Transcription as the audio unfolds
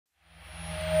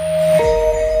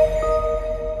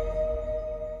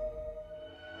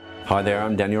Hi there,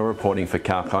 I'm Daniel reporting for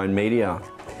Kalkine Media.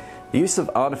 The use of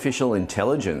artificial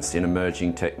intelligence in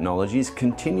emerging technologies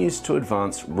continues to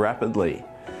advance rapidly.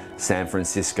 San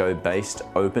Francisco-based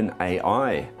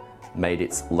OpenAI made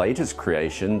its latest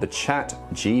creation, the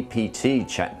ChatGPT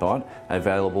chatbot,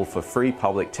 available for free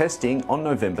public testing on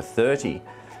November 30.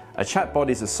 A chatbot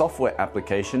is a software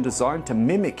application designed to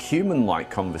mimic human-like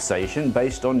conversation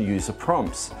based on user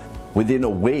prompts. Within a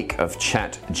week of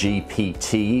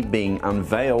ChatGPT being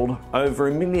unveiled, over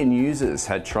 1 million users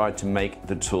had tried to make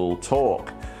the tool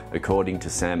talk, according to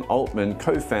Sam Altman,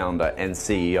 co-founder and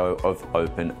CEO of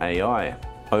OpenAI.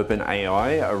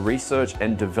 OpenAI, a research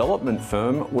and development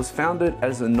firm, was founded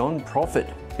as a non-profit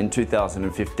in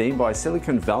 2015 by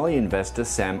Silicon Valley investor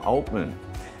Sam Altman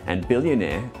and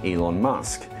billionaire Elon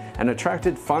Musk, and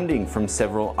attracted funding from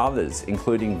several others,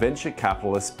 including venture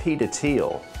capitalist Peter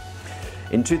Thiel.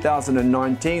 In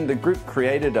 2019, the group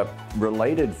created a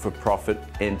related for-profit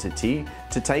entity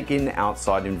to take in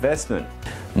outside investment.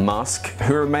 Musk,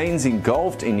 who remains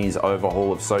engulfed in his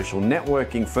overhaul of social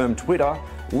networking firm Twitter,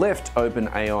 left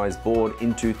OpenAI's board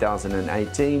in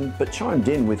 2018, but chimed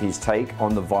in with his take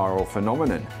on the viral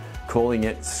phenomenon, calling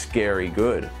it scary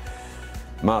good.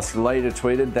 Musk later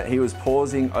tweeted that he was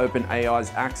pausing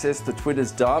OpenAI's access to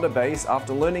Twitter's database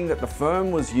after learning that the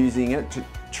firm was using it to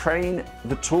train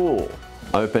the tool.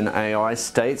 OpenAI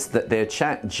states that their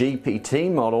ChatGPT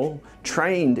model,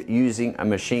 trained using a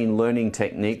machine learning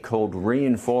technique called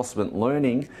reinforcement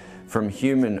learning from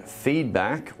human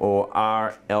feedback, or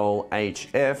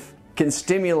RLHF, can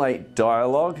stimulate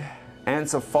dialogue,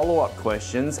 answer follow-up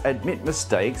questions, admit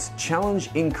mistakes, challenge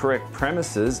incorrect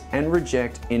premises, and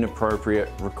reject inappropriate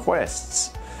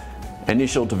requests.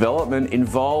 Initial development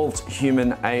involved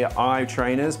human AI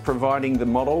trainers providing the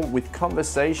model with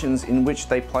conversations in which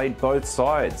they played both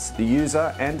sides, the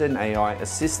user and an AI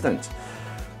assistant.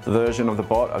 The version of the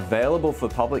bot available for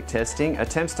public testing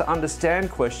attempts to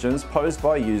understand questions posed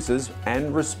by users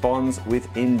and responds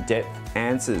with in-depth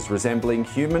answers resembling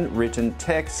human written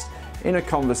text in a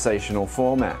conversational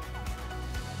format.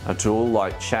 A tool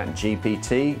like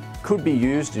ChatGPT could be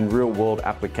used in real-world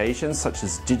applications such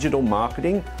as digital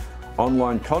marketing,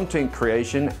 online content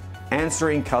creation,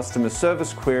 answering customer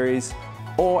service queries,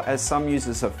 or, as some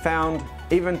users have found,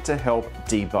 even to help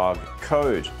debug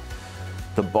code.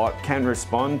 The bot can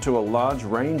respond to a large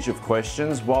range of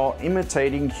questions while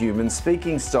imitating human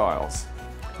speaking styles.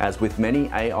 As with many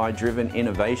AI-driven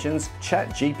innovations,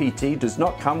 ChatGPT does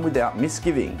not come without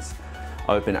misgivings.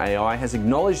 OpenAI has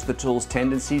acknowledged the tool's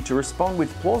tendency to respond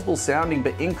with plausible-sounding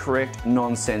but incorrect,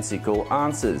 nonsensical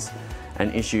answers,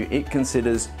 an issue it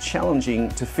considers challenging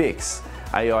to fix.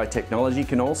 AI technology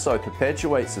can also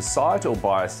perpetuate societal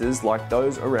biases like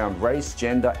those around race,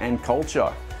 gender, and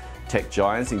culture. Tech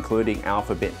giants including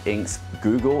Alphabet Inc.'s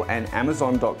Google and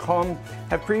Amazon.com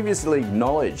have previously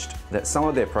acknowledged that some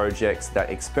of their projects that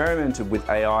experimented with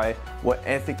AI were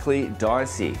ethically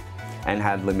dicey and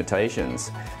had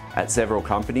limitations. At several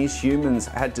companies, humans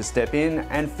had to step in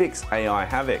and fix AI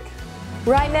havoc.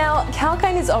 Right now,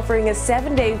 Kalkine is offering a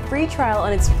 7-day free trial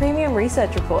on its premium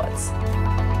research reports.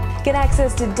 Get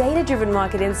access to data-driven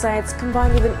market insights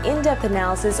combined with an in-depth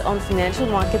analysis on financial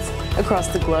markets across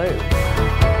the globe.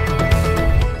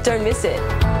 Don't miss it.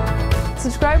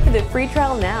 Subscribe for the free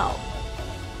trial now.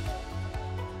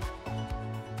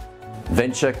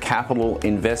 Venture capital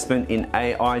investment in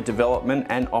AI development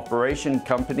and operation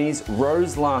companies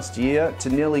rose last year to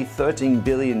nearly $13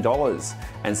 billion,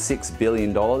 and $6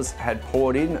 billion had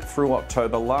poured in through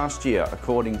October last year,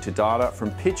 according to data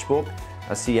from PitchBook,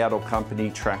 a Seattle company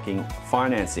tracking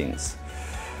financings.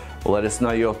 Let us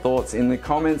know your thoughts in the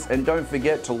comments, and don't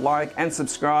forget to like and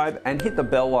subscribe and hit the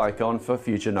bell icon for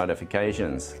future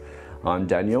notifications. I'm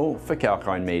Daniel for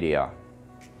Kalkine Media.